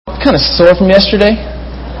kind of sore from yesterday.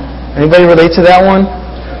 Anybody relate to that one?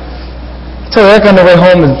 I told Eric on the way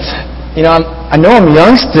home, I know I'm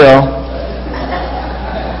young still,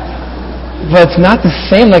 but it's not the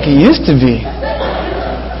same like it used to be.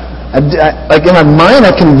 Like in my mind,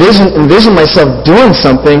 I can envision myself doing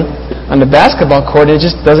something on the basketball court, and it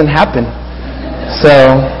just doesn't happen.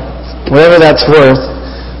 So, whatever that's worth.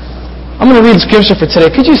 I'm going to read scripture for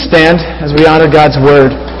today. Could you stand as we honor God's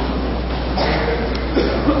Word?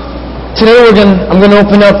 Today I'm going to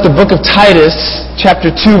open up the book of Titus,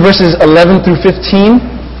 chapter 2, verses 11 through 15.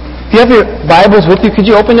 If you have your Bibles with you, could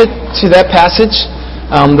you open it to that passage?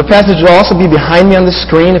 The passage will also be behind me on the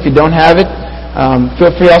screen if you don't have it.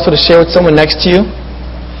 Feel free also to share with someone next to you.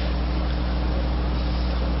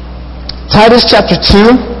 Titus chapter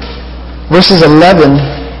 2, verses 11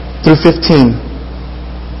 through 15.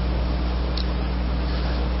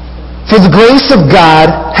 For the grace of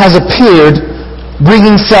God has appeared,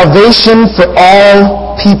 bringing salvation for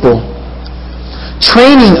all people,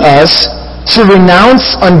 training us to renounce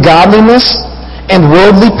ungodliness and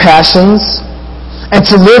worldly passions, and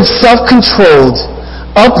to live self-controlled,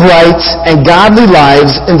 upright, and godly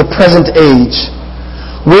lives in the present age,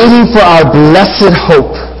 waiting for our blessed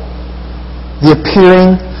hope, the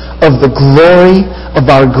appearing of the glory of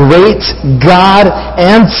our great God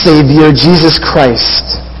and Savior, Jesus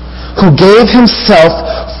Christ, who gave Himself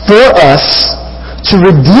for us to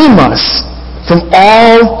redeem us from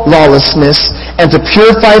all lawlessness and to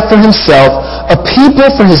purify for Himself a people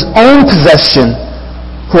for His own possession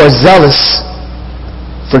who are zealous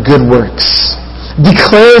for good works.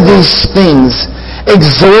 Declare these things,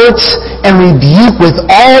 exhort and rebuke with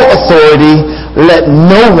all authority. Let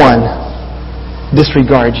no one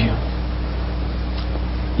disregard you.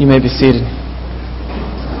 You may be seated.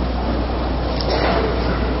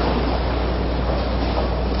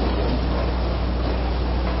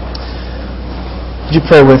 Would you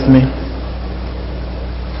pray with me?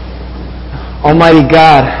 Almighty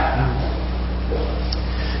God,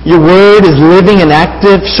 Your Word is living and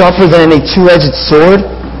active, sharper than any two-edged sword.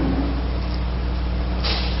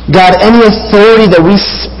 God, any authority that we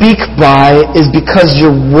speak by is because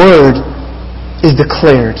Your Word is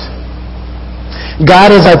declared.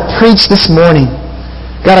 God, as I preach this morning,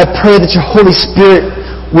 God, I pray that Your Holy Spirit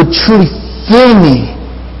would truly fill me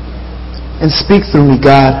and speak through me,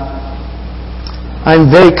 God.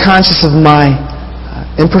 I'm very conscious of my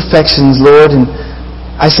imperfections, Lord, and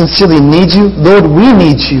I sincerely need You. Lord, we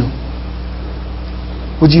need You.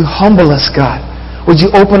 Would You humble us, God? Would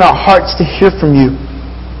You open our hearts to hear from You?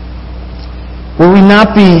 Will we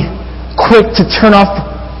not be quick to turn off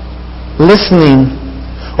listening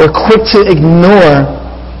or quick to ignore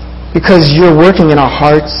because You're working in our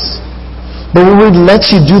hearts? But will we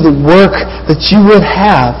let You do the work that You would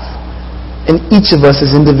have in each of us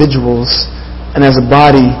as individuals and as a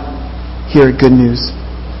body here at Good News?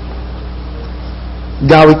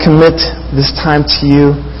 God, we commit this time to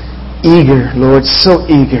You, eager, Lord, so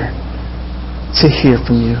eager to hear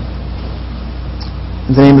from You.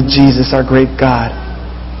 In the name of Jesus, our great God.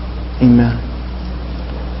 Amen.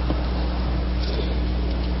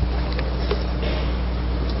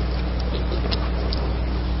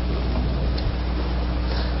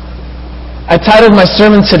 I titled my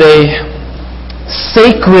sermon today,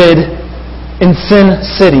 Sacred in Sin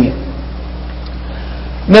City.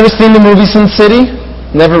 Never seen the movie Sin City,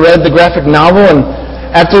 never read the graphic novel, and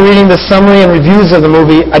after reading the summary and reviews of the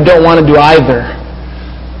movie, I don't want to do either.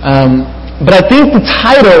 But I think the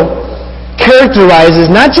title characterizes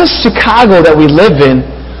not just Chicago that we live in,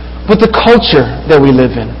 but the culture that we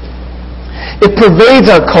live in. It pervades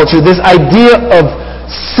our culture, this idea of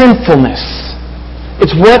sinfulness.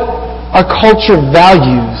 It's what our culture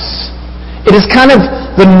values. It is kind of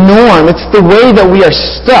the norm. It's the way that we are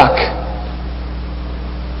stuck.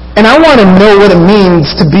 And I want to know what it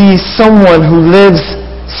means to be someone who lives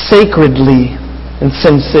sacredly in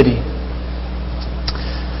Sin City.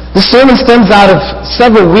 The sermon stems out of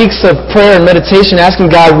several weeks of prayer and meditation,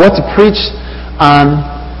 asking God what to preach on.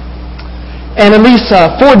 And at least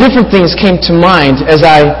 4 different things came to mind as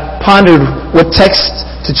I pondered what text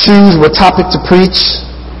to choose, what topic to preach.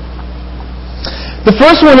 The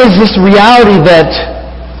first one is this reality that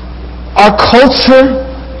our culture,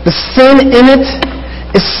 the sin in it,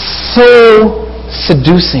 is so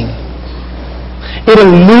seducing. It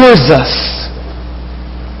allures us.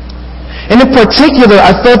 And in particular,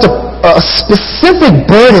 I felt a specific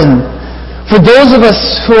burden for those of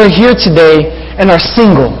us who are here today and are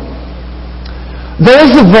single.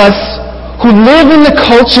 Those of us who live in the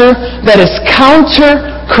culture that is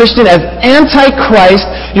counter-Christian, as anti-Christ.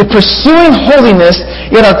 You're pursuing holiness,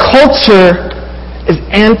 yet our culture is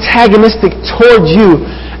antagonistic toward you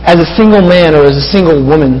as a single man or as a single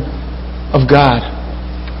woman of God.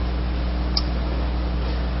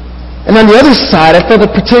 And on the other side, I felt a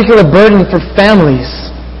particular burden for families.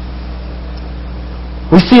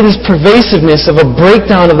 We see this pervasiveness of a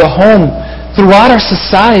breakdown of the home throughout our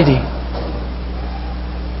society.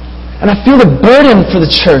 And I feel the burden for the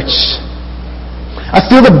church. I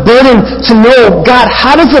feel the burden to know, God,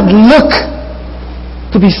 how does it look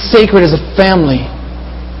to be sacred as a family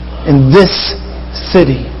in this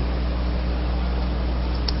city?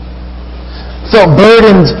 Felt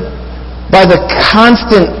burdened by the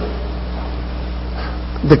constant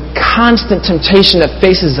temptation that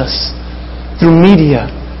faces us through media,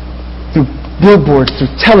 through billboards, through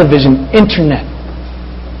television, internet.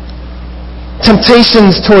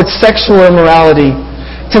 Temptations towards sexual immorality,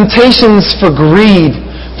 temptations for greed,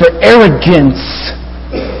 for arrogance,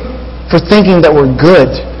 for thinking that we're good.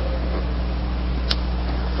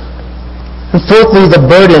 And fourthly, the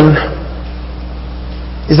burden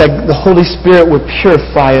is that the Holy Spirit would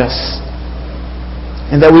purify us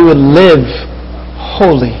and that we would live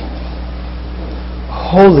holy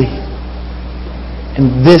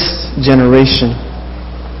in this generation.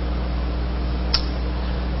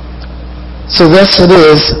 So thus it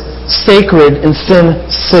is sacred in Sin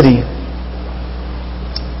City.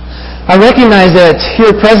 I recognize that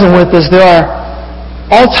here present with us there are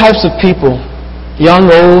all types of people,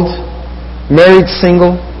 young, old, married,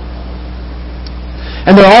 single.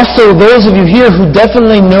 And there are also those of you here who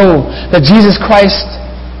definitely know that Jesus Christ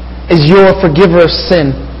is your forgiver of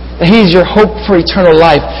sin, that He is your hope for eternal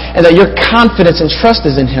life, and that your confidence and trust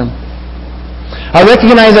is in Him. I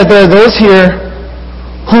recognize that there are those here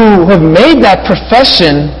who have made that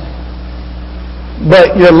profession,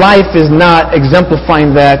 but your life is not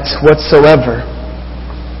exemplifying that whatsoever,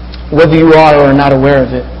 whether you are or are not aware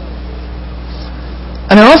of it.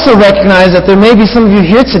 And I also recognize that there may be some of you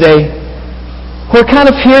here today who are kind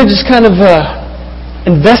of here just kind of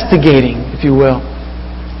investigating, if you will.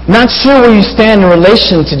 Not sure where you stand in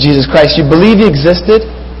relation to Jesus Christ. You believe He existed,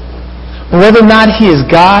 but whether or not He is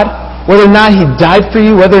God, whether or not He died for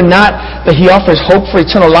you, whether or not that He offers hope for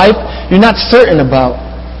eternal life, you're not certain about.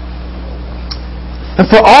 And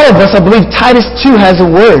for all of us, I believe Titus 2 has a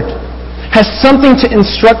word, has something to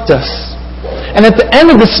instruct us. And at the end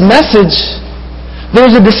of this message, there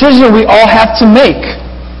is a decision we all have to make.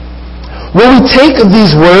 Will we take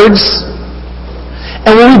these words,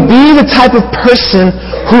 and will we be the type of person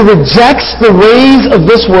who rejects the ways of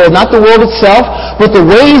this world, not the world itself, but the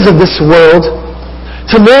ways of this world,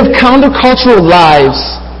 to live countercultural lives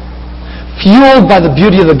fueled by the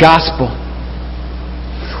beauty of the gospel?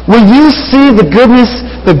 Will you see the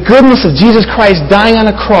goodness of Jesus Christ dying on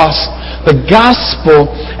a cross, the gospel,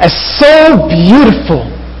 as so beautiful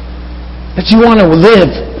that you want to live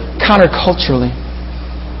counterculturally?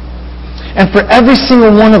 And for every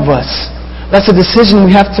single one of us, that's a decision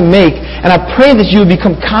we have to make. And I pray that you would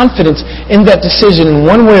become confident in that decision in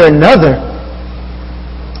one way or another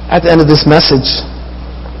at the end of this message.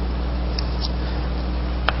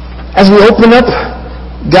 As we open up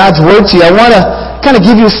God's Word to you, I want to kind of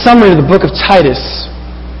give you a summary of the book of Titus.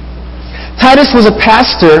 Titus was a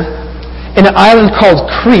pastor in an island called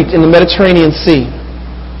Crete in the Mediterranean Sea.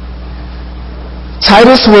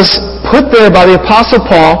 Titus was put there by the Apostle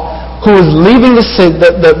Paul, who was leaving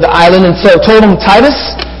the island, and told him, Titus,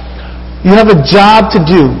 you have a job to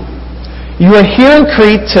do. You are here in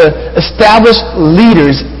Crete to establish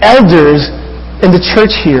leaders, elders in the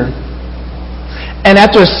church here. And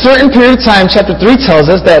after a certain period of time, chapter 3 tells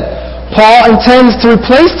us that Paul intends to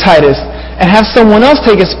replace Titus and have someone else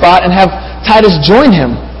take his spot and have Titus join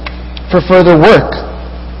him for further work.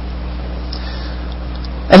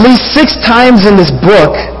 At least 6 times in this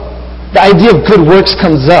book, the idea of good works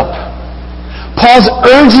comes up. Paul's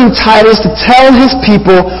urging Titus to tell his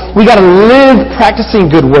people, we got to live practicing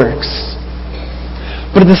good works.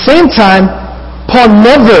 But at the same time, Paul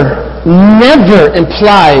never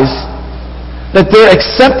implies that their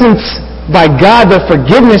acceptance by God, their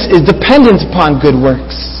forgiveness, is dependent upon good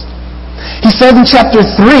works. He says in chapter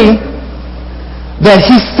 3 that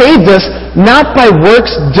He saved us not by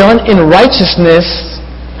works done in righteousness,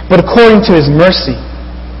 but according to His mercy.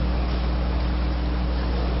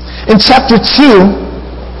 In chapter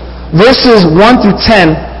 2, verses 1 through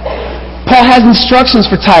 10, Paul has instructions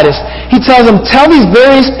for Titus. He tells him, tell these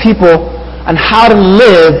various people on how to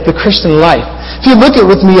live the Christian life. If you look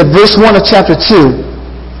with me at verse 1 of chapter 2,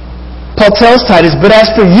 Paul tells Titus, but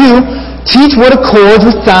as for you, teach what accords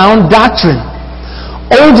with sound doctrine.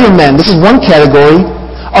 Older men, this is one category,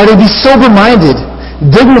 are to be sober-minded,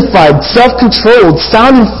 dignified, self-controlled,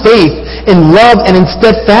 sound in faith, in love, and in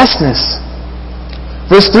steadfastness.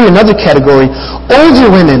 Verse 3, another category. Older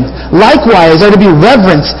women, likewise, are to be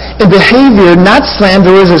reverent in behavior, not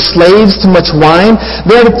slanderers or slaves to much wine.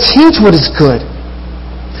 They are to teach what is good.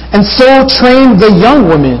 And so train the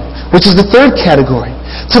young women, which is the third category,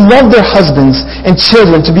 to love their husbands and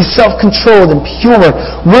children, to be self-controlled and pure,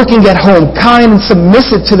 working at home, kind and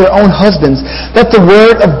submissive to their own husbands, that the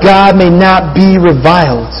word of God may not be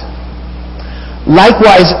reviled.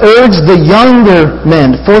 Likewise, urge the younger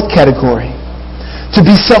men, fourth category, to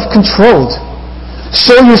be self-controlled.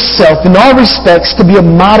 Show yourself in all respects to be a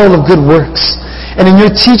model of good works. And in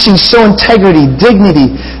your teaching, show integrity,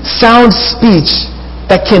 dignity, sound speech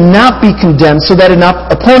that cannot be condemned, so that an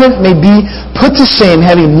opponent may be put to shame,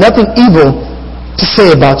 having nothing evil to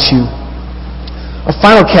say about you. A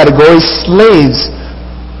final category, slaves,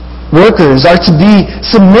 workers, are to be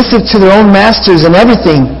submissive to their own masters in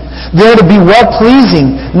everything. They are to be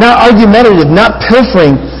well-pleasing, not argumentative, not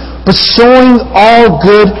pilfering, but showing all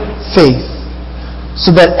good faith,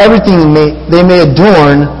 so that everything they may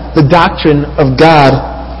adorn the doctrine of God,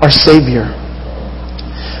 our Savior.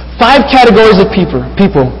 5 categories of people.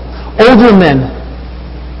 Older men,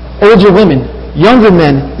 older women, younger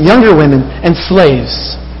men, younger women, and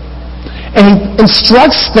slaves. And he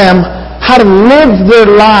instructs them how to live their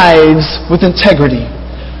lives with integrity,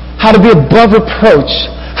 how to be above reproach,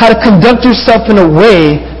 how to conduct yourself in a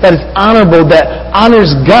way that is honorable, that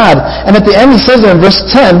honors God. And at the end he says in verse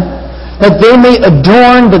 10, that they may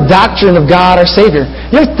adorn the doctrine of God our Savior.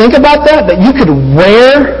 You ever think about that? That you could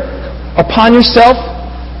wear upon yourself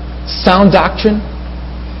sound doctrine?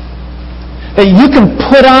 That you can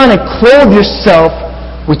put on and clothe yourself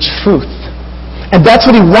with truth. And that's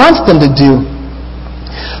what he wants them to do.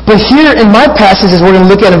 But here in my passages we're going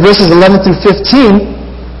to look at in verses 11 through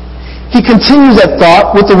 15, he continues that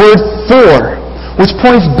thought with the word for, which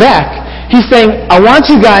points back. He's saying, I want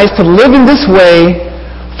you guys to live in this way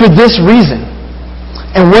for this reason.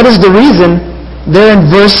 And what is the reason? There in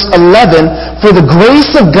verse 11, for the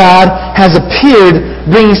grace of God has appeared,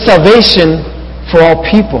 bringing salvation for all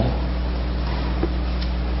people.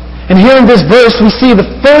 And here in this verse, we see the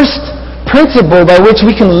first principle by which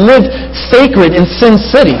we can live sacred in Sin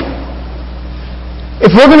City.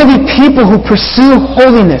 If we're going to be people who pursue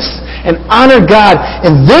holiness and honor God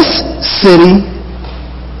in this city,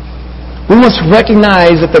 we must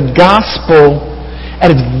recognize that the gospel, at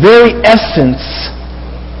its very essence,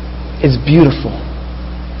 is beautiful.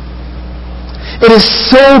 It is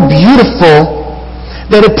so beautiful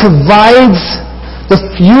that it provides the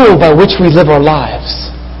fuel by which we live our lives.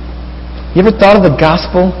 You ever thought of the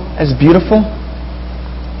gospel as beautiful?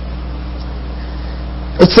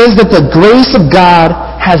 It says that the grace of God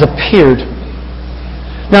has appeared.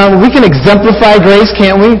 Now, we can exemplify grace,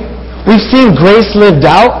 can't we? We've seen grace lived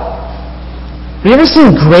out. Have you ever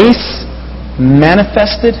seen grace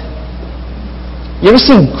manifested? You ever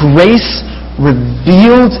seen grace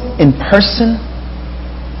revealed in person?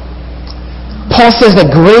 Paul says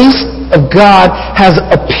that grace of God has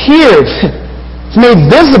appeared. It's made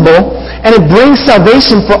visible, and it brings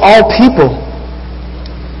salvation for all people.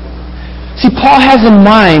 See, Paul has in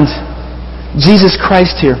mind Jesus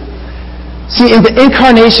Christ here. See, in the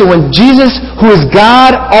incarnation, when Jesus, who is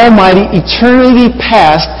God Almighty, eternity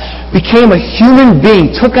past, became a human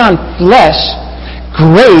being, took on flesh,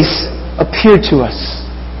 grace appeared to us.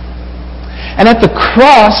 And at the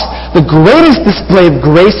cross, the greatest display of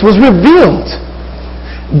grace was revealed.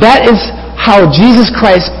 That is how Jesus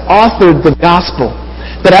Christ authored the gospel.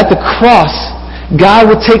 That at the cross, God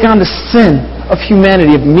would take on the sin of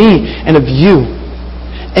humanity, of me and of you,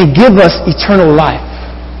 and give us eternal life.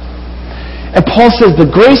 And Paul says the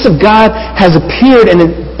grace of God has appeared, and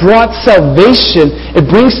it brought salvation. It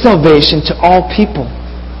brings salvation to all people.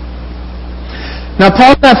 Now,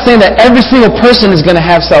 Paul's not saying that every single person is going to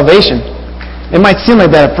have salvation. It might seem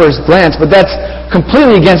like that at first glance, but that's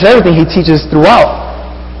completely against everything he teaches throughout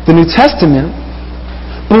the New Testament.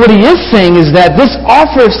 But what he is saying is that this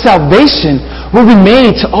offer of salvation will be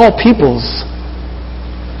made to all peoples.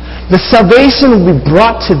 The salvation will be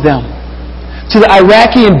brought to them. To the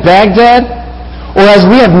Iraqi in Baghdad, or as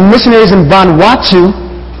we have missionaries in Vanuatu,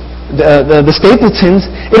 the Stapletons,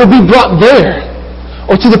 it will be brought there.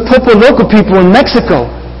 Or to the Popoloco people in Mexico.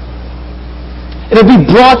 It will be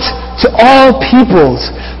brought to all peoples.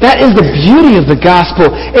 That is the beauty of the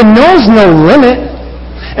gospel. It knows no limit.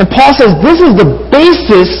 And Paul says this is the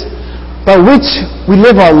basis by which we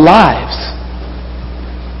live our lives.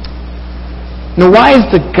 Now, why is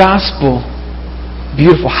the gospel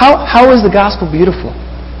beautiful? How is the gospel beautiful?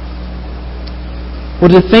 Well,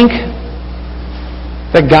 to think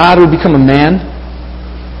that God would become a man,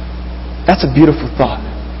 that's a beautiful thought.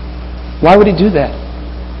 Why would He do that?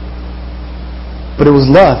 But it was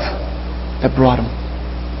love that brought Him.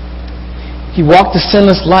 He walked a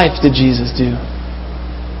sinless life, did Jesus do.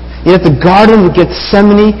 Yet at the Garden of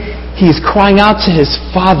Gethsemane, He is crying out to His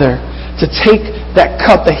Father to take that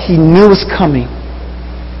cup that He knew was coming,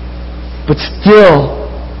 but still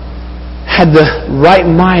had the right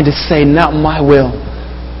mind to say, not my will,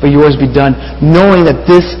 but yours be done, knowing that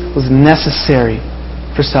this was necessary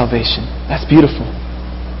for salvation. That's beautiful.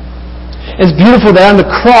 It's beautiful that on the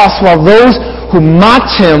cross, while those who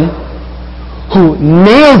mocked Him, who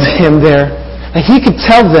nailed Him there, that He could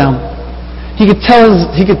tell them, He could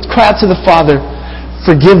cry out to the Father,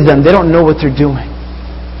 forgive them. They don't know what they're doing.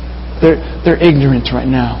 They're ignorant right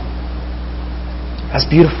now. That's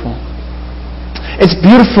beautiful. It's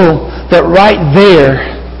beautiful that right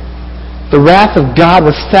there, the wrath of God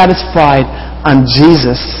was satisfied on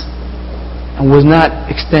Jesus and was not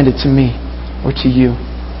extended to me or to you.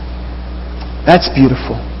 That's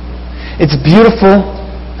beautiful. It's beautiful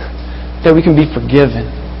that we can be forgiven.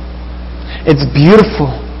 It's beautiful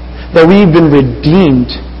that we've been redeemed,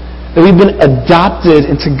 that we've been adopted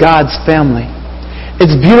into God's family.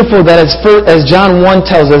 It's beautiful that as John 1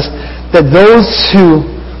 tells us, that those who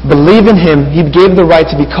believe in Him, He gave the right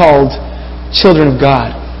to be called children of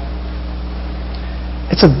God.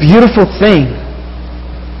 It's a beautiful thing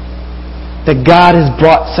that God has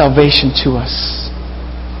brought salvation to us.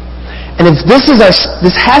 And this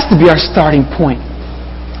has to be our starting point.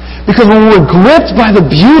 Because when we're gripped by the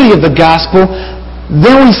beauty of the gospel,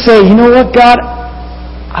 then we say, you know what, God?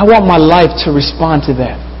 I want my life to respond to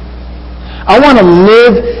that. I want to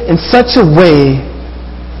live in such a way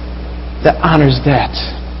that honors that.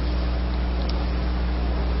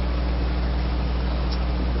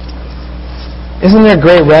 Isn't there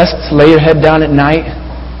great rest to lay your head down at night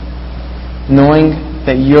knowing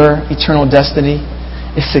that your eternal destiny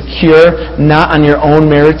is secure not on your own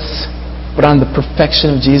merits but on the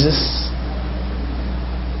perfection of Jesus?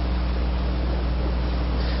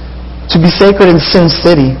 To be sacred in Sin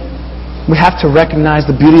City, we have to recognize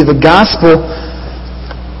the beauty of the gospel,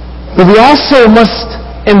 but we also must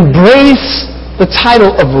embrace the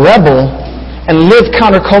title of rebel and live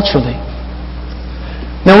counterculturally.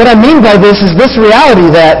 Now what I mean by this is this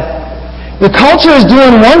reality that the culture is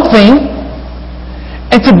doing one thing,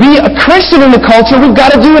 and to be a Christian in the culture, we've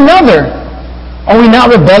got to do another. Are we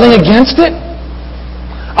not rebelling against it?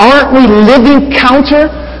 Aren't we living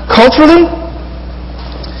counter-culturally?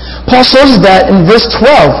 Paul shows us that in verse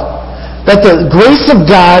 12, that the grace of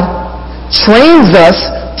God trains us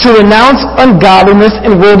to renounce ungodliness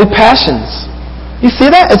and worldly passions. You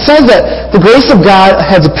see that? It says that the grace of God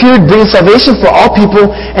has appeared, bringing salvation for all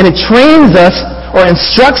people, and it trains us, or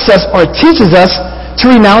instructs us, or teaches us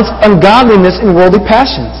to renounce ungodliness and worldly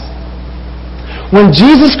passions. When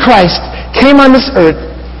Jesus Christ came on this earth,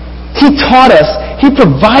 He taught us, He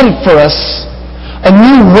provided for us a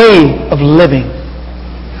new way of living,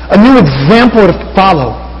 a new example to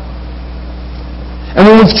follow. And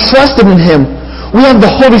when we've trusted in Him, we have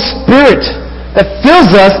the Holy Spirit that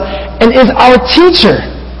fills us and is our teacher.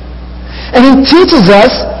 And He teaches us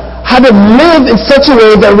how to live in such a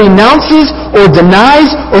way that renounces or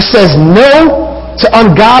denies or says no to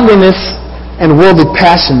ungodliness and worldly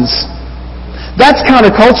passions. That's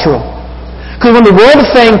countercultural. Because when the world is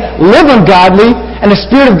saying, live ungodly, and the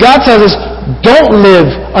Spirit of God tells us, don't live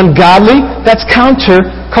ungodly, that's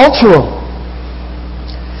countercultural.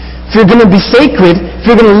 If you're going to be sacred, if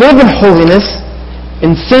you're going to live in holiness,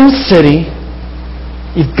 in Sin City,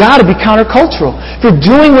 you've got to be countercultural. If you're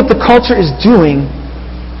doing what the culture is doing,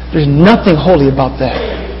 there's nothing holy about that.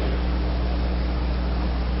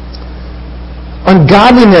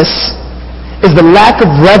 Ungodliness is the lack of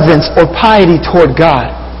reverence or piety toward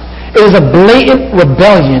God. It is a blatant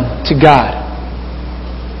rebellion to God.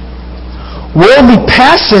 Worldly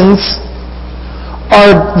passions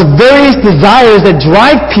are the various desires that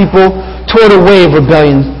drive people toward a way of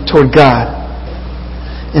rebellion toward God.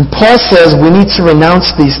 And Paul says we need to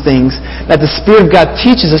renounce these things, that the Spirit of God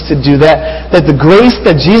teaches us to do that the grace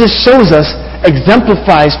that Jesus shows us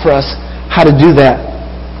exemplifies for us how to do that.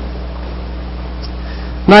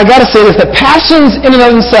 Now I got to say this, that passions in and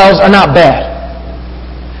of themselves are not bad.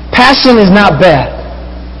 Passion is not bad.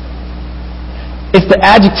 It's the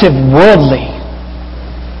adjective worldly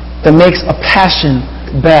that makes a passion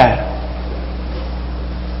bad.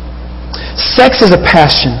 Sex is a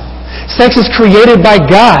passion. Sex is created by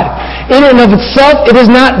God. In and of itself, it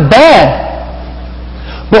is not bad.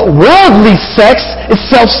 But worldly sex is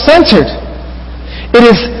self-centered. It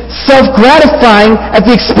is self-gratifying at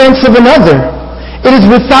the expense of another. It is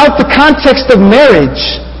without the context of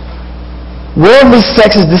marriage. Worldly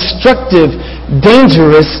sex is destructive,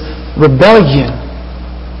 dangerous rebellion.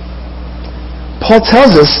 Paul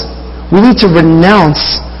tells us we need to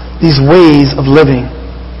renounce these ways of living.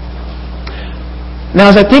 Now,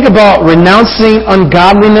 as I think about renouncing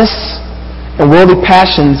ungodliness and worldly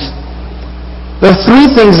passions, there are three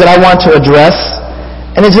things that I want to address,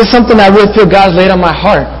 and it's just something I really feel God's laid on my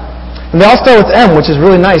heart. And they all start with M, which is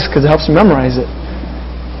really nice because it helps me memorize it.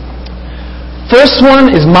 First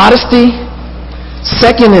one is modesty,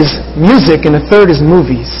 second is music, and the third is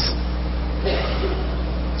movies.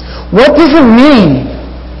 What does it mean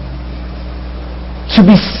to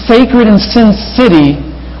be sacred in Sin City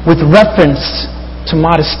with reference to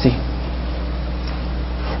modesty?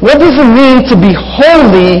 What does it mean to be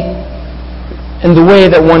holy in the way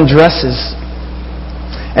that one dresses?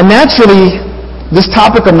 And naturally, this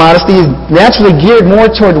topic of modesty is naturally geared more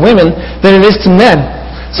toward women than it is to men.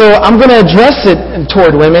 So I'm going to address it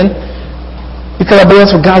toward women because I believe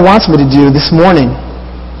that's what God wants me to do this morning.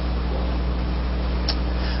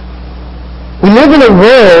 We live in a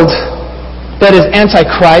world that is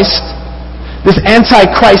anti-Christ. This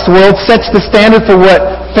anti-Christ world sets the standard for what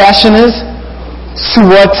fashion is, to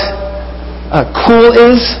what cool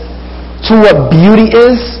is, to what beauty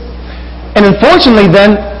is. And unfortunately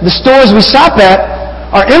then, the stores we shop at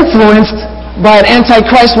are influenced by an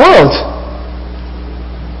anti-Christ world.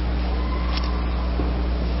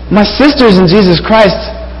 My sisters in Jesus Christ,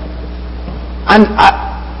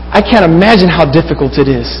 I can't imagine how difficult it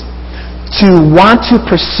is to want to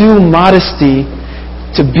pursue modesty,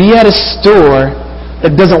 to be at a store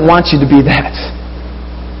that doesn't want you to be that.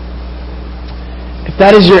 If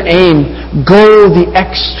that is your aim, go the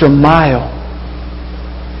extra mile.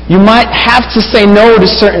 You might have to say no to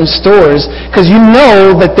certain stores because you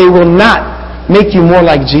know that they will not make you more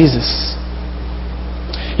like Jesus.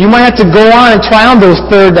 You might have to go on and try on those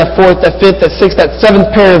third, that fourth, that fifth, that sixth, that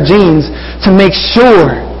seventh pair of jeans to make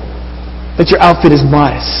sure that your outfit is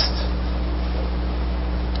modest.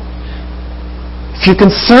 If you're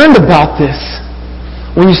concerned about this,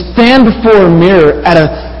 when you stand before a mirror at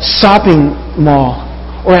a shopping mall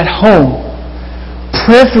or at home,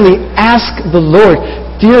 prayerfully ask the Lord,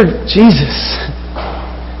 "Dear Jesus,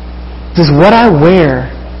 does what I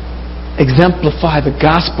wear exemplify the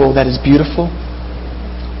gospel that is beautiful?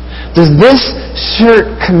 Does this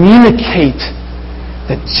shirt communicate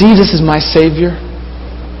that Jesus is my Savior?"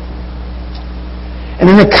 And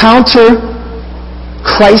in a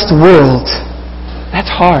counter-Christ world, that's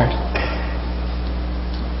hard.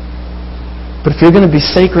 But if you're going to be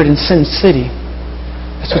sacred in Sin City,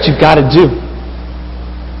 that's what you've got to do.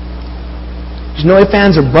 There's no ifs,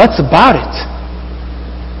 ands, or buts about it.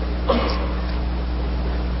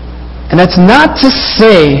 And that's not to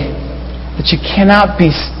say that you cannot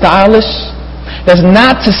be stylish. That's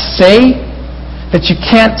not to say that you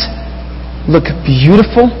can't look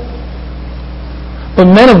beautiful. But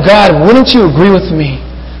men of God, wouldn't you agree with me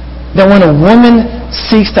that when a woman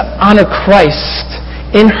seeks to honor Christ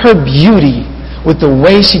in her beauty with the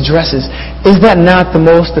way she dresses, is that not the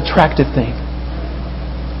most attractive thing?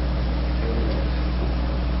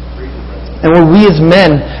 And when we as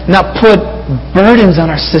men not put burdens on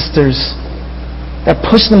our sisters that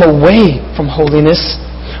push them away from holiness,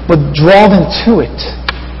 but draw them to it.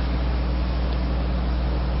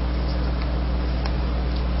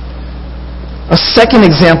 A second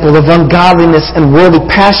example of ungodliness and worldly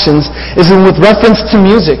passions is with reference to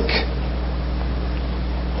music.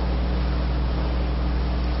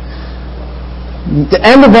 The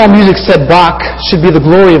end of all music, said Bach, should be the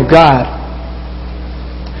glory of God.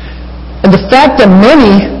 And the fact that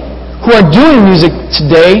many who are doing music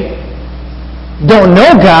today don't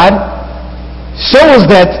know God shows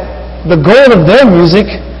that the goal of their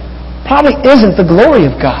music probably isn't the glory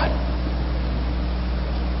of God.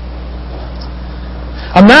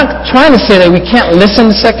 I'm not trying to say that we can't listen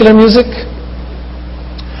to secular music,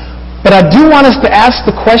 but I do want us to ask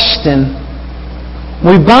the question,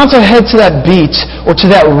 when we bounce our head to that beat or to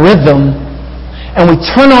that rhythm and we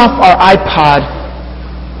turn off our iPod,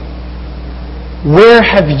 where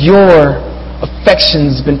have your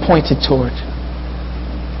affections been pointed toward?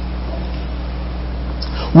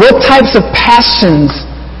 What types of passions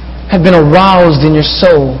have been aroused in your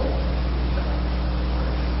soul?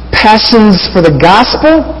 Passions for the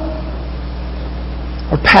gospel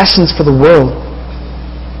or passions for the world?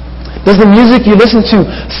 Does the music you listen to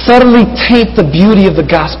subtly taint the beauty of the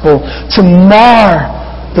gospel to mar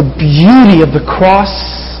the beauty of the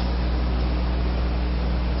cross?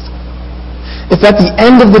 If at the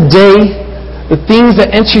end of the day the things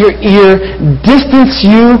that enter your ear distance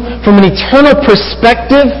you from an eternal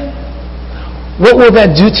perspective, what will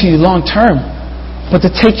that do to you long term? But to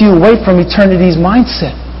take you away from eternity's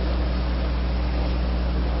mindset.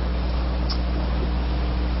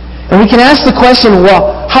 And we can ask the question,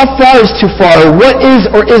 well, how far is too far? Or what is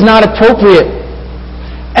or is not appropriate?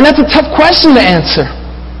 And that's a tough question to answer.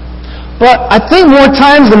 But I think more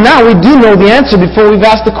times than not, we do know the answer before we've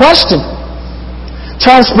asked the question.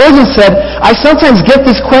 Charles Spurgeon said, I sometimes get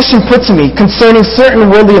this question put to me concerning certain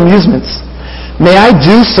worldly amusements. May I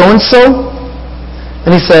do so-and-so?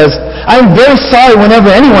 And he says, I am very sorry whenever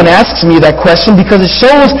anyone asks me that question because it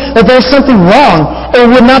shows that there is something wrong or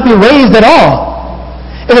would not be raised at all.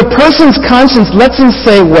 If a person's conscience lets him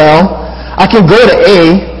say, well, I can go to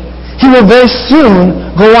A, he will very soon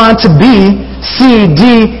go on to B, C,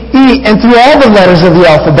 D, E, and through all the letters of the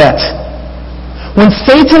alphabet. When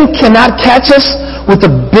Satan cannot catch us with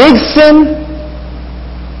a big sin,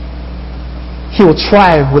 he will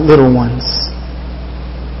try with little ones.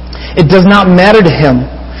 It does not matter to him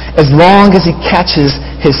as long as he catches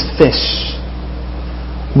his fish.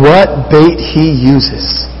 What bait he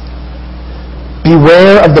uses.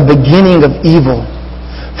 Beware of the beginning of evil.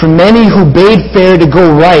 For many who bade fair to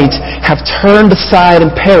go right have turned aside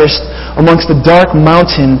and perished amongst the dark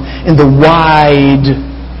mountain in the wide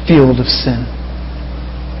field of sin.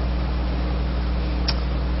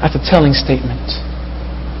 That's a telling statement.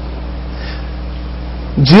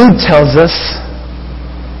 Jude tells us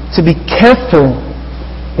to be careful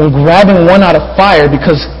when grabbing one out of fire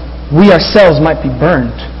because we ourselves might be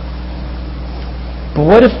burned. But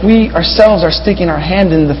what if we ourselves are sticking our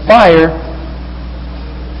hand in the fire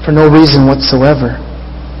for no reason whatsoever?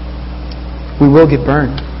 We will get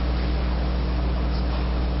burned.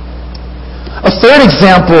 A third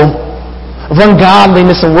example of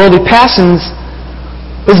ungodliness and worldly passions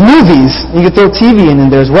is movies. You could throw TV in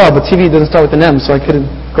there as well, but TV doesn't start with an M, so I couldn't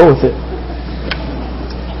go with it.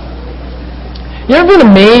 You ever been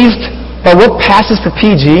amazed by what passes for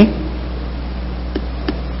PG?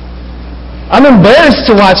 I'm embarrassed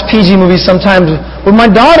to watch PG movies sometimes with my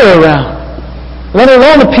daughter around. Let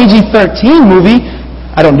alone a PG-13 movie.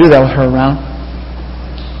 I don't do that with her around.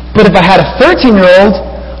 But if I had a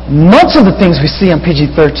 13-year-old, much of the things we see on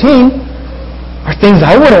PG-13 are things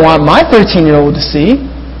I wouldn't want my 13-year-old to see.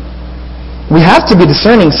 We have to be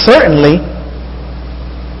discerning, certainly.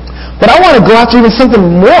 But I want to go after even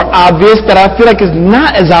something more obvious that I feel like is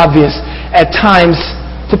not as obvious at times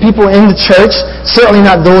to people in the church, certainly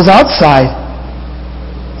not those outside.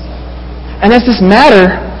 And that's this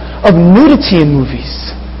matter of nudity in movies.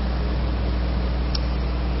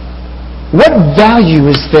 What value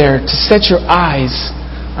is there to set your eyes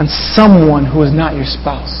on someone who is not your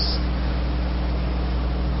spouse?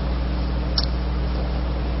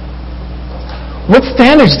 What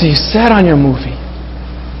standards do you set on your movie?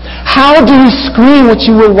 How do you screen what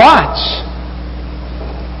you will watch?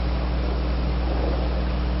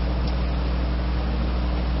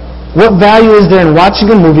 What value is there in watching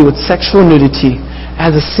a movie with sexual nudity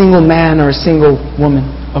as a single man or a single woman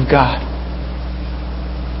of God?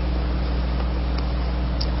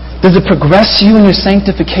 Does it progress you in your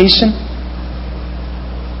sanctification?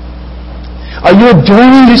 Are you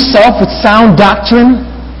adorning yourself with sound doctrine?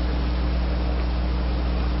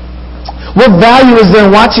 What value is there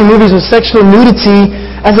in watching movies with sexual nudity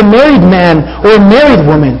as a married man or a married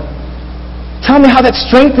woman? Tell me how that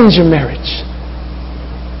strengthens your marriage.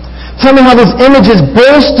 Tell me how those images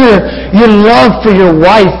bolster your love for your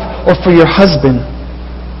wife or for your husband.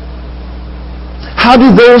 How do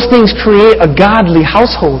those things create a godly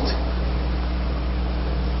household?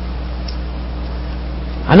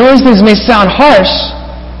 I know these things may sound harsh,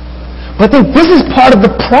 but I think this is part of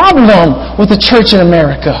the problem with the church in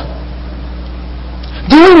America.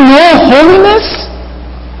 Do we know holiness?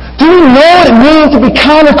 Do we know what it means to be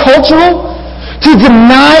countercultural? To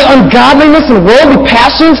deny ungodliness and worldly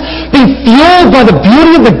passions, being fueled by the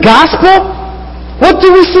beauty of the gospel? What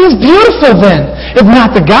do we see as beautiful then, if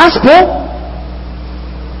not the gospel?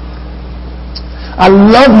 I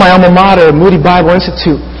love my alma mater, Moody Bible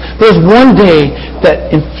Institute. There was one day that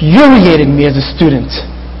infuriated me as a student.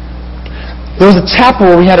 There was a chapel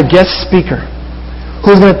where we had a guest speaker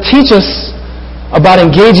who was going to teach us about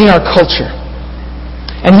engaging our culture.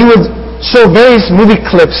 And he would show various movie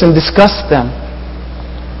clips and discuss them.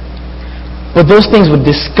 But those things would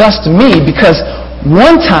disgust me because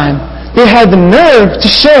one time they had the nerve to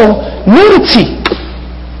show nudity.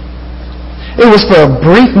 It was for a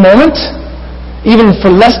brief moment, even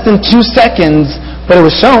for less than 2 seconds, but it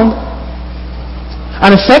was shown.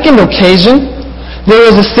 On a second occasion,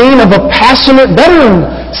 there was a scene of a passionate bedroom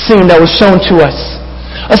scene that was shown to us.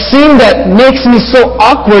 A scene that makes me so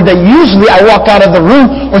awkward that usually I walk out of the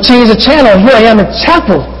room or change the channel, and here I am in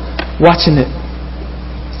chapel watching it.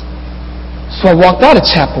 So I walked out of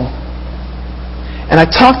chapel, and I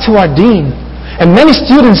talked to our dean, and many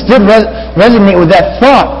students did resonate with that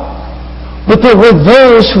thought, but there were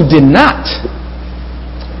those who did not.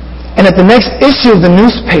 And at the next issue of the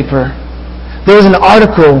newspaper, there was an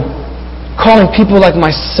article calling people like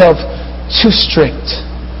myself too strict.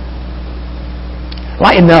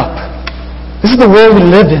 Lighten up. This is the world we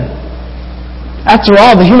live in. After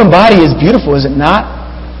all, the human body is beautiful, is it not?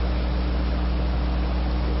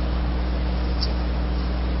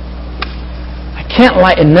 I can't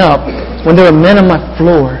lighten up when there are men on my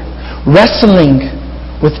floor wrestling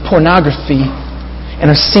with pornography and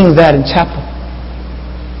are seeing that in chapel.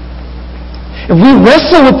 If we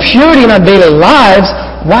wrestle with purity in our daily lives,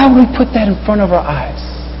 why would we put that in front of our eyes?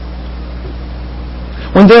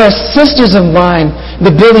 When there are sisters of mine in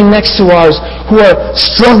the building next to ours who are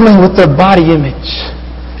struggling with their body image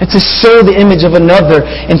and to show the image of another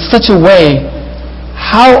in such a way,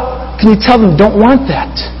 how can you tell them don't want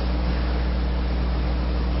that?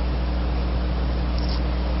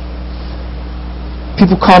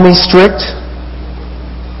 People call me strict,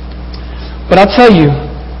 but I'll tell you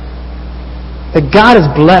that God has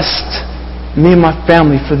blessed me and my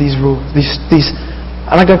family for these rules. These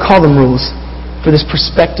I'm not going to call them rules, for this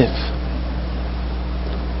perspective.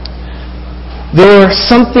 There was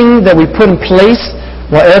something that we put in place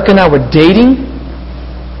while Eric and I were dating.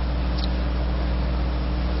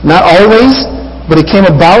 Not always, but it came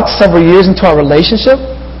about several years into our relationship,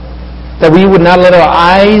 that we would not let our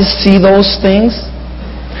eyes see those things.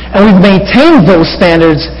 And we've maintained those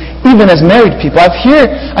standards even as married people. I hear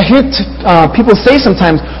people say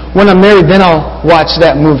sometimes, when I'm married, then I'll watch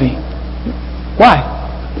that movie. Why?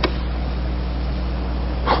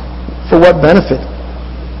 For what benefit?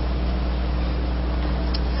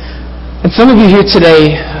 And some of you here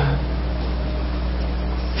today,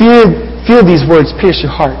 feel these words pierce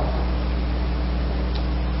your heart.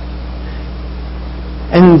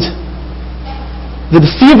 And the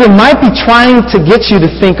deceiver might be trying to get you to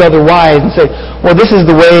think otherwise and say, well, this is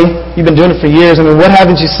the way you've been doing it for years. I mean, what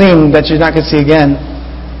haven't you seen that you're not going to see again?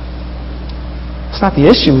 It's not the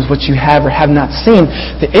issue is what you have or have not seen.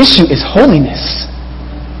 The issue is holiness.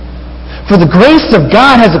 For the grace of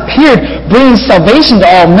God has appeared, bringing salvation to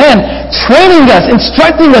all men, training us,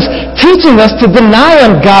 instructing us, teaching us to deny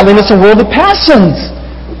ungodliness and worldly passions.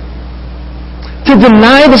 To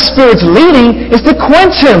deny the Spirit's leading is to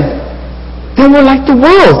quench Him. Then we're like the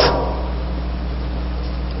world.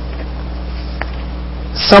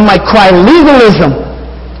 Some might cry legalism.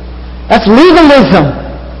 That's legalism.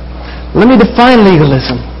 Let me define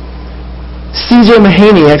legalism. C.J.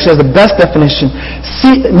 Mahaney actually has the best definition.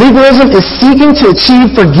 Legalism is seeking to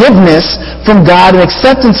achieve forgiveness from God and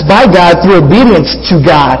acceptance by God through obedience to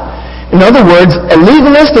God. In other words, a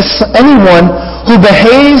legalist is anyone who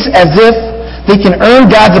behaves as if they can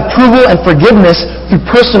earn God's approval and forgiveness through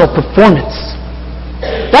personal performance.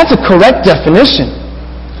 That's a correct definition.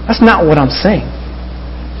 That's not what I'm saying.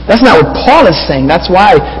 That's not what Paul is saying. That's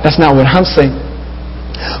why that's not what I'm saying.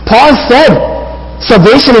 Paul said,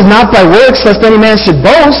 salvation is not by works, lest any man should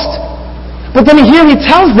boast. But then here he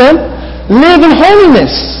tells them, live in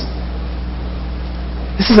holiness.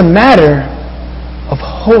 This is a matter of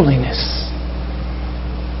holiness.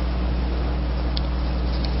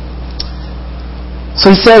 So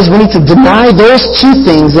he says we need to deny those two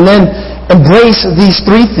things and then embrace these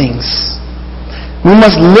three things. We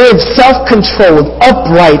must live self-controlled,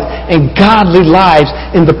 upright, and godly lives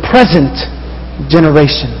in the present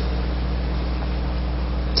generation.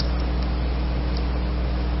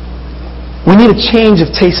 We need a change of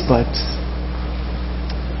taste buds.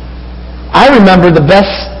 I remember the best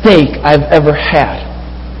steak I've ever had.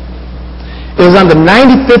 It was on the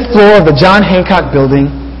 95th floor of the John Hancock building,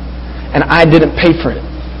 and I didn't pay for it.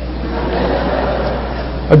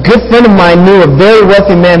 A good friend of mine knew a very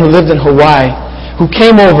wealthy man who lived in Hawaii, who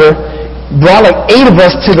came over, brought like 8 of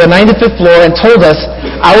us to the 95th floor and told us,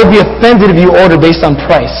 I would be offended if you order based on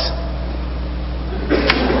price.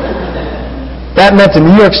 That meant a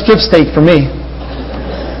New York strip steak for me.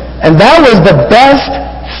 And that was the best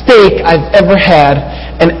steak I've ever had.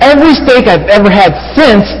 And every steak I've ever had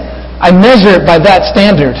since, I measure it by that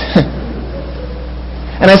standard.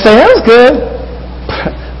 And I say, that was good.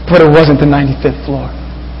 But it wasn't the 95th floor.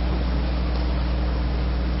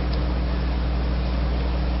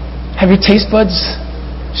 Have your taste buds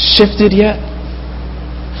shifted yet?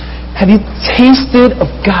 Have you tasted of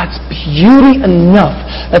God's beauty enough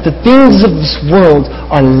that the things of this world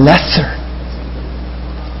are lesser?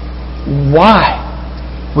 why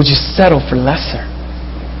would you settle for lesser?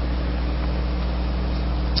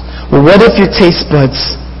 Well, what if your taste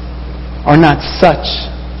buds are not such?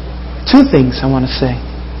 Two things I want to say.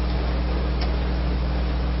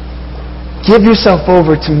 Give yourself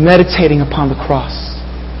over to meditating upon the cross,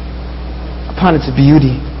 upon its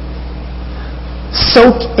beauty.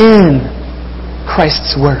 Soak in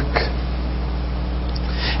Christ's work.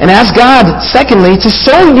 And ask God, secondly, to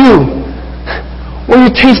show you where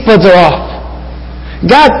your taste buds are off.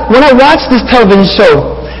 God, when I watch this television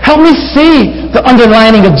show, help me see the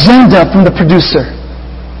underlying agenda from the producer.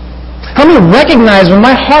 Help me recognize when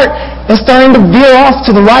my heart is starting to veer off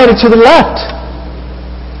to the right or to the left.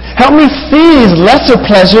 Help me see these lesser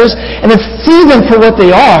pleasures and then see them for what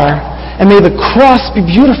they are, and may the cross be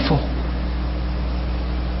beautiful.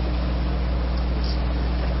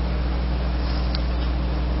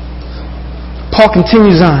 Paul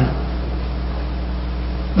continues on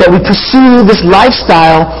that we pursue this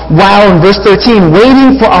lifestyle while, in verse 13,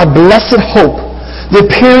 waiting for our blessed hope, the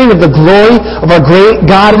appearing of the glory of our great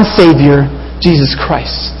God and Savior, Jesus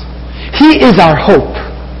Christ. He is our hope.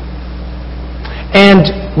 And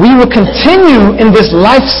we will continue in this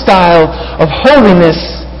lifestyle of holiness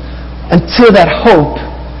until that hope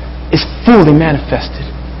is fully manifested.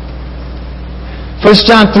 1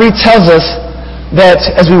 John 3 tells us that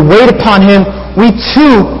as we wait upon Him, we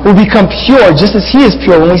too will become pure, just as He is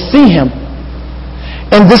pure when we see Him.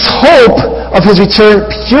 And this hope of His return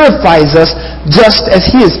purifies us just as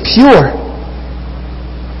He is pure.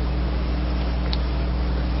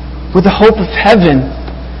 With the hope of heaven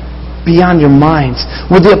beyond your minds,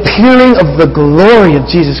 with the appearing of the glory of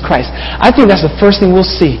Jesus Christ. I think that's the first thing we'll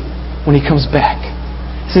see when He comes back.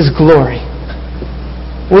 It's His glory.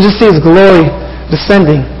 We'll just see His glory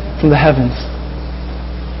descending from the heavens.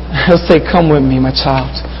 He'll say, "Come with me, my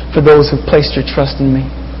child, for those who've placed your trust in me."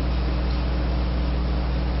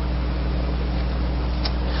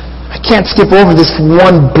 I can't skip over this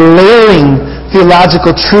one blaring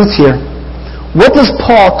theological truth here. What does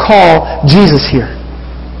Paul call Jesus here?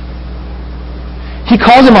 He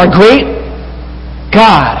calls Him our great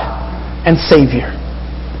God and Savior.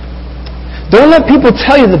 Don't let people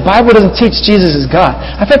tell you the Bible doesn't teach Jesus is God.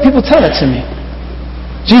 I've had people tell that to me.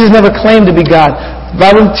 Jesus never claimed to be God. The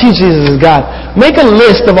Bible doesn't teach Jesus is God. Make a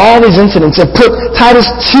list of all these incidents and put Titus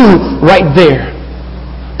 2 right there.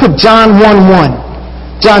 Put John 1:1,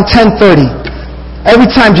 John 10:30. Every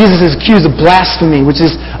time Jesus is accused of blasphemy, which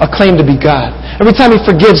is a claim to be God. Every time He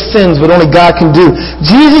forgives sins, what only God can do.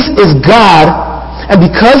 Jesus is God, and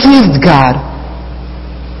because He is God,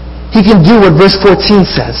 He can do what verse 14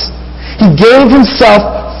 says. He gave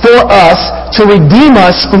Himself for us to redeem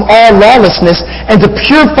us from all lawlessness and to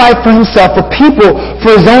purify for Himself a people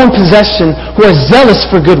for His own possession who are zealous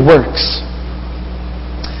for good works.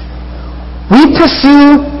 We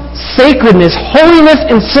pursue sacredness, holiness,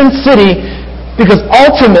 and sin city because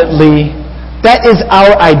ultimately that is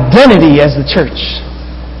our identity as the church.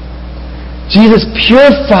 Jesus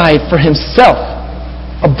purified for Himself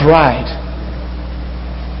a bride.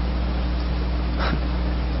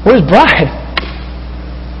 Where's bride?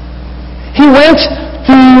 He went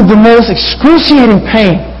through the most excruciating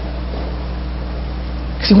pain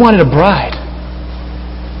because He wanted a bride.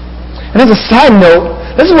 And as a side note,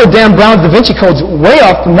 this is where Dan Brown's Da Vinci Code's way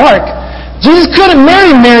off the mark. Jesus couldn't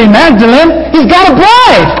marry Mary Magdalene. He's got a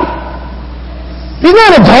bride. He's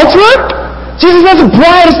not an adulterer. Jesus has a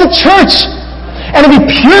bride. It's the church. And if He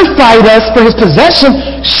purified us for His possession,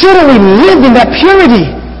 shouldn't we live in that purity?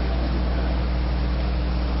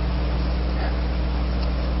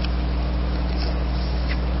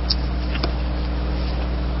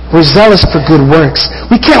 We're zealous for good works.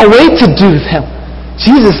 We can't wait to do them.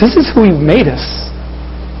 Jesus, this is who He made us.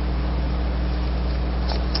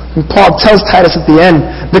 And Paul tells Titus at the end,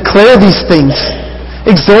 declare these things.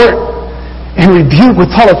 Exhort and rebuke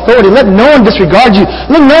with all authority. Let no one disregard you.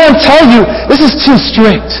 Let no one tell you, this is too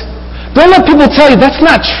strict. Don't let people tell you, that's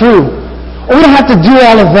not true. Or we don't have to do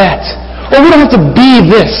all of that. Or we don't have to be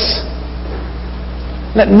this.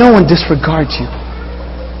 Let no one disregard you.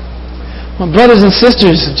 My brothers and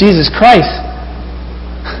sisters of Jesus Christ,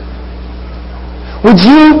 would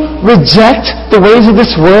you reject the ways of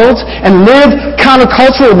this world and live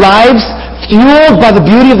countercultural lives fueled by the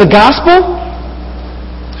beauty of the gospel?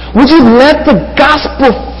 Would you let the gospel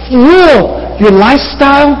fuel your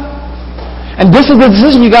lifestyle? And this is the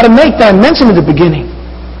decision you got to make that I mentioned at the beginning.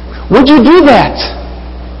 Would you do that?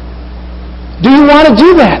 Do you want to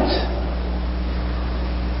do that?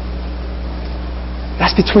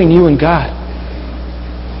 That's between you and God.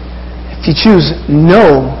 If you choose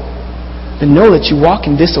no, then know that you walk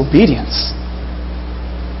in disobedience.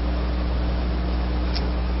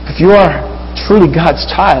 If you are truly God's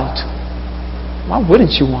child, why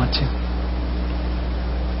wouldn't you want to?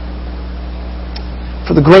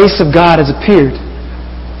 For the grace of God has appeared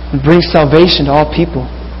and brings salvation to all people.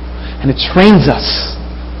 And it trains us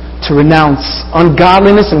to renounce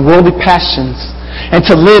ungodliness and worldly passions, and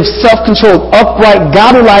to live self-controlled, upright,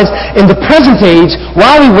 godly lives in the present age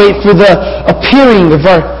while we wait for the appearing of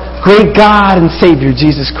our great God and Savior,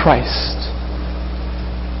 Jesus Christ,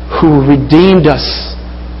 who redeemed us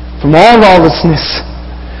from all lawlessness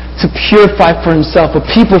to purify for Himself a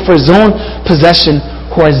people for His own possession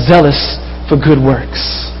who are zealous for good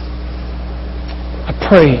works. I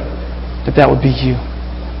pray that that would be you.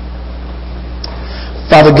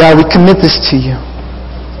 Father God, we commit this to you.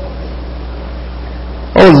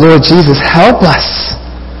 Oh Lord Jesus, help us.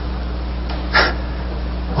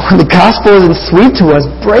 When the gospel isn't sweet to us,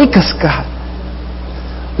 break us, God.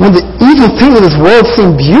 When the evil things of this world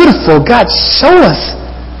seem beautiful, God, show us.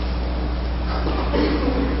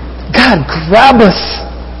 God, grab us.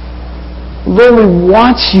 Lord, we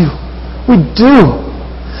want you. We do.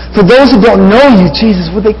 For those who don't know you, Jesus,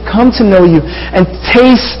 would they come to know you and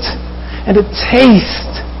taste and to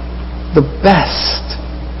taste the best.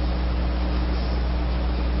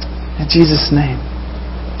 In Jesus' name,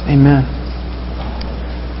 amen.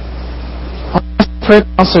 I'll ask the prayer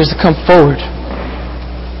counselors to come forward.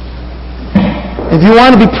 If you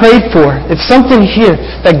want to be prayed for, if something here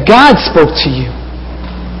that God spoke to you,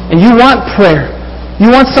 and you want prayer,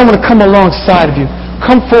 you want someone to come alongside of you,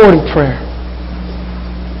 come forward in prayer.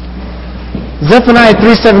 Zephaniah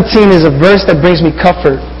 3:17 is a verse that brings me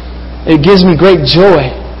comfort. It gives me great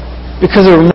joy because it reminds